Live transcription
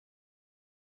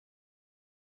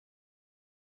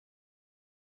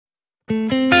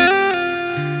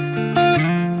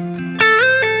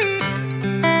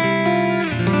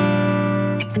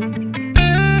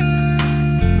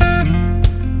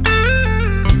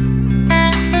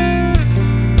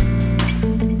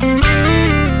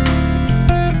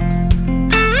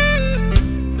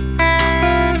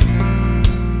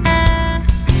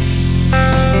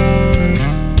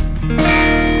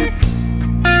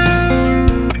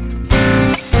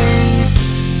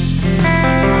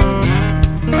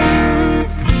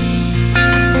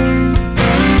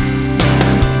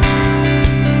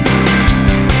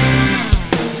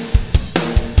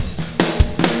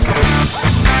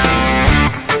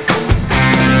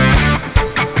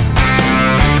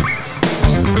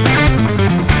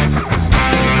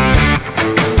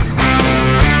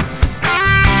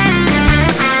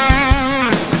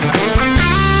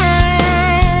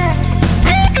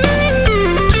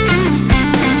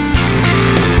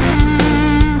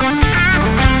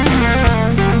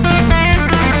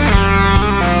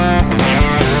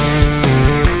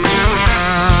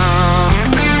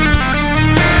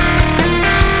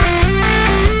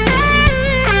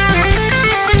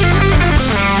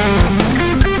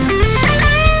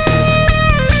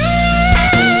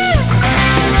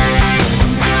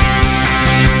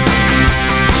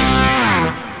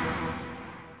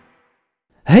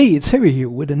Hey, it's Harry here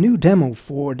with a new demo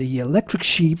for the Electric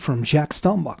Sheep from Jacques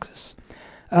Stompboxes.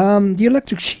 The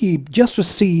Electric Sheep just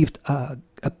received a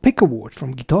pick award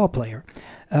from Guitar Player.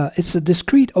 It's a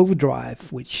discrete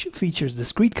overdrive which features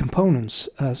discrete components,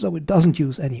 so it doesn't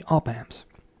use any op amps.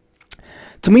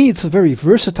 To me, it's a very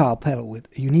versatile pedal with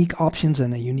unique options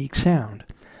and a unique sound.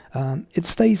 It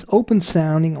stays open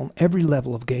sounding on every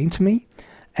level of gain to me,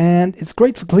 and it's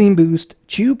great for clean boost,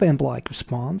 tube amp-like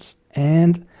response,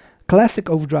 and classic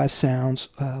overdrive sounds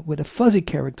with a fuzzy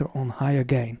character on higher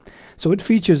gain. So it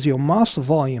features your master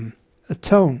volume, a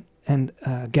tone, and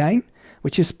gain,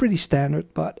 which is pretty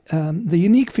standard, but the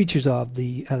unique features of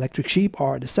the Electric Sheep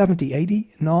are the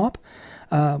 7080 knob,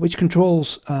 which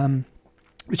controls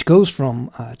which goes from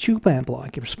tube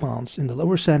amp-like response in the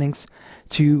lower settings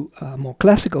to more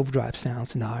classic overdrive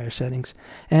sounds in the higher settings.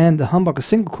 And the humbucker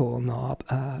single coil knob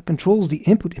controls the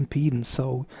input impedance,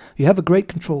 so you have a great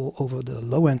control over the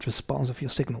low-end response of your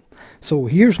signal. So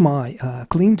here's my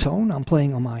clean tone. I'm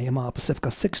playing on my Yamaha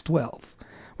Pacifica 612,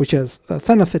 which has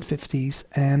Fender Fit 50s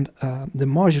and the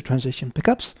Maes transition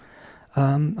pickups.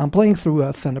 I'm playing through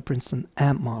a Fender Princeton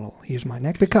amp model. Here's my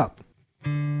neck pickup.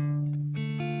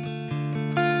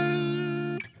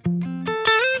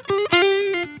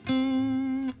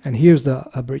 And here's the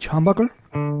bridge humbucker.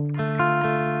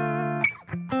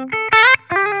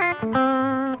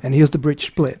 And here's the bridge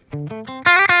split.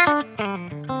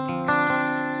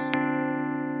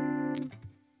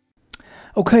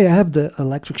 Okay, I have the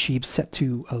Electric Sheep set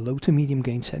to a low to medium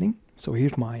gain setting. So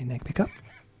here's my neck pickup.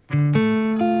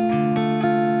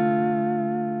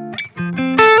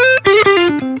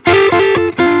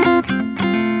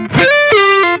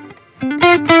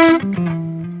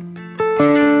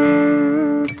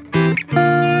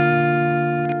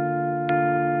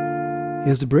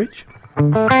 Here's the bridge.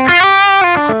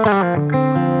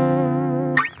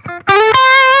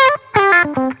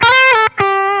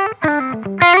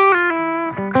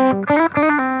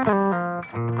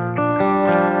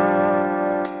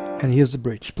 And here's the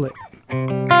bridge split.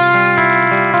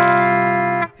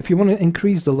 If you want to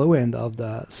increase the low end of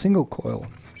the single coil,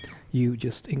 you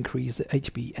just increase the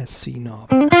HBSC knob.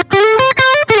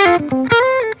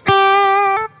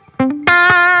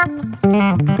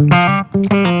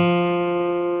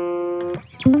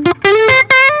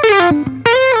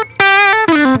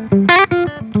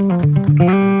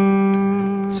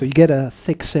 So you get a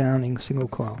thick sounding single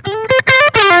coil.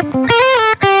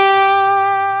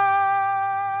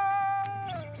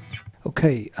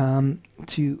 Okay,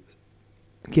 to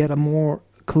get a more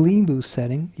clean boost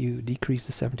setting, you decrease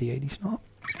the 7080 knob.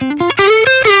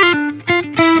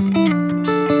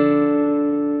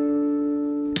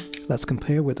 Let's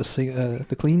compare with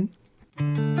the clean.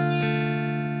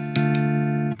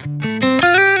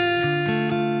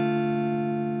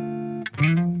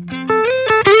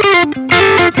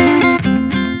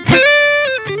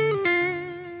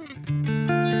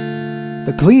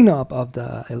 The cleanup of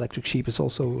the Electric Sheep is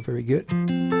also very good.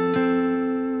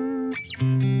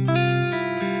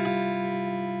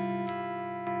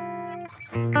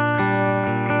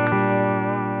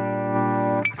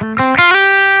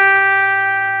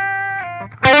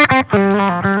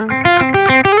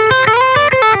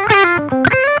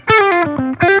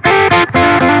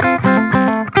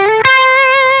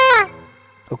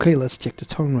 Okay, let's check the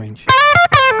tone range.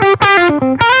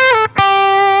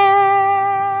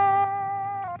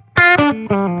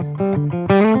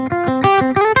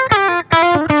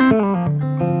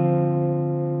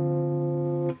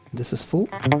 This is full.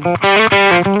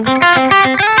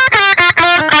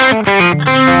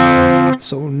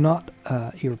 So not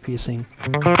ear piercing.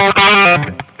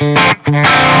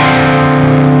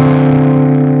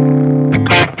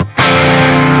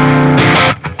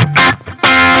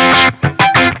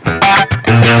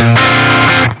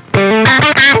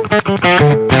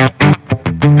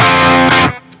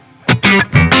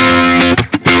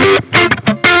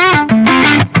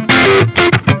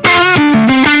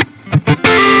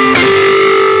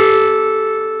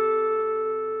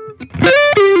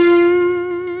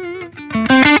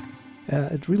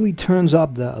 It really turns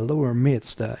up the lower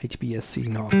mids, the HBSC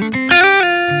knob.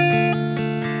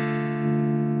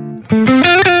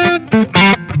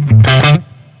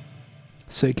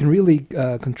 So you can really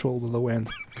control the low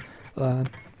end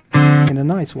in a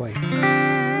nice way.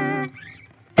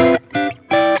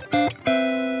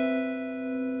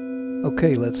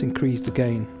 Okay, let's increase the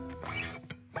gain.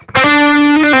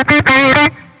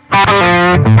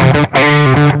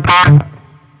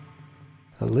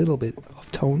 A little bit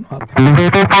of tone up.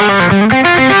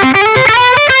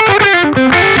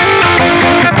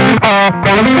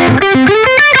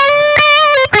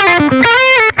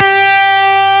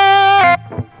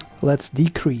 let's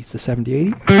decrease the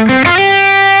 7080.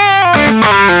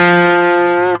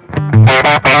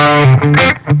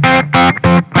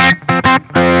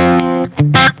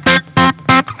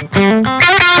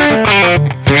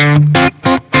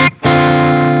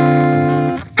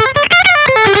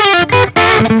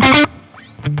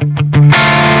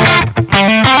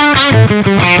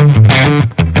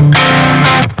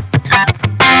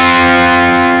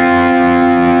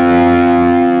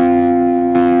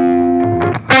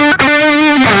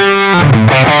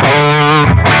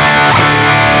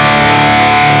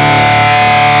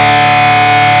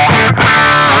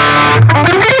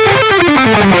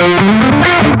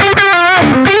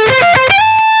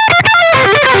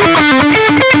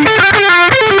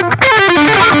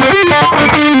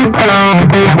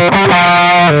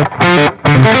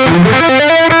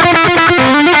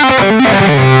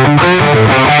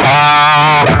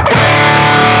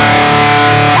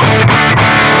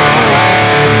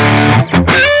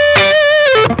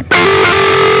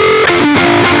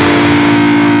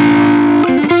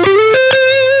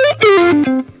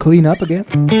 Clean up again.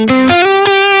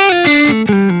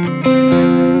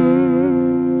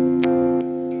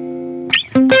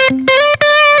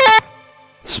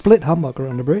 Split humbucker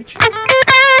on the bridge.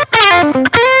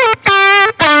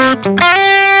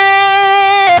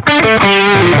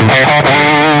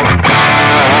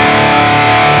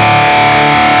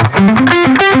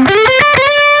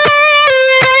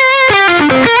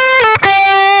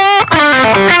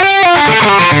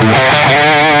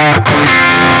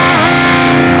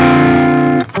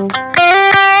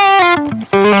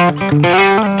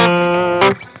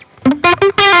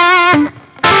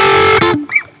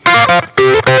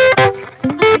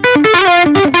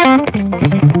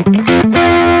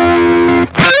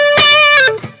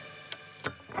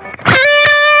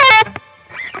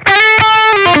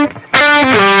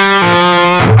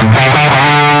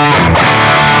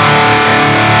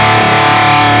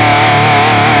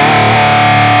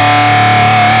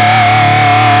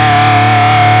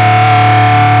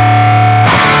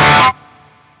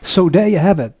 So there you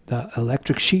have it, the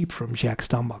Electric Sheep from Jacques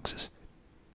Stompboxes.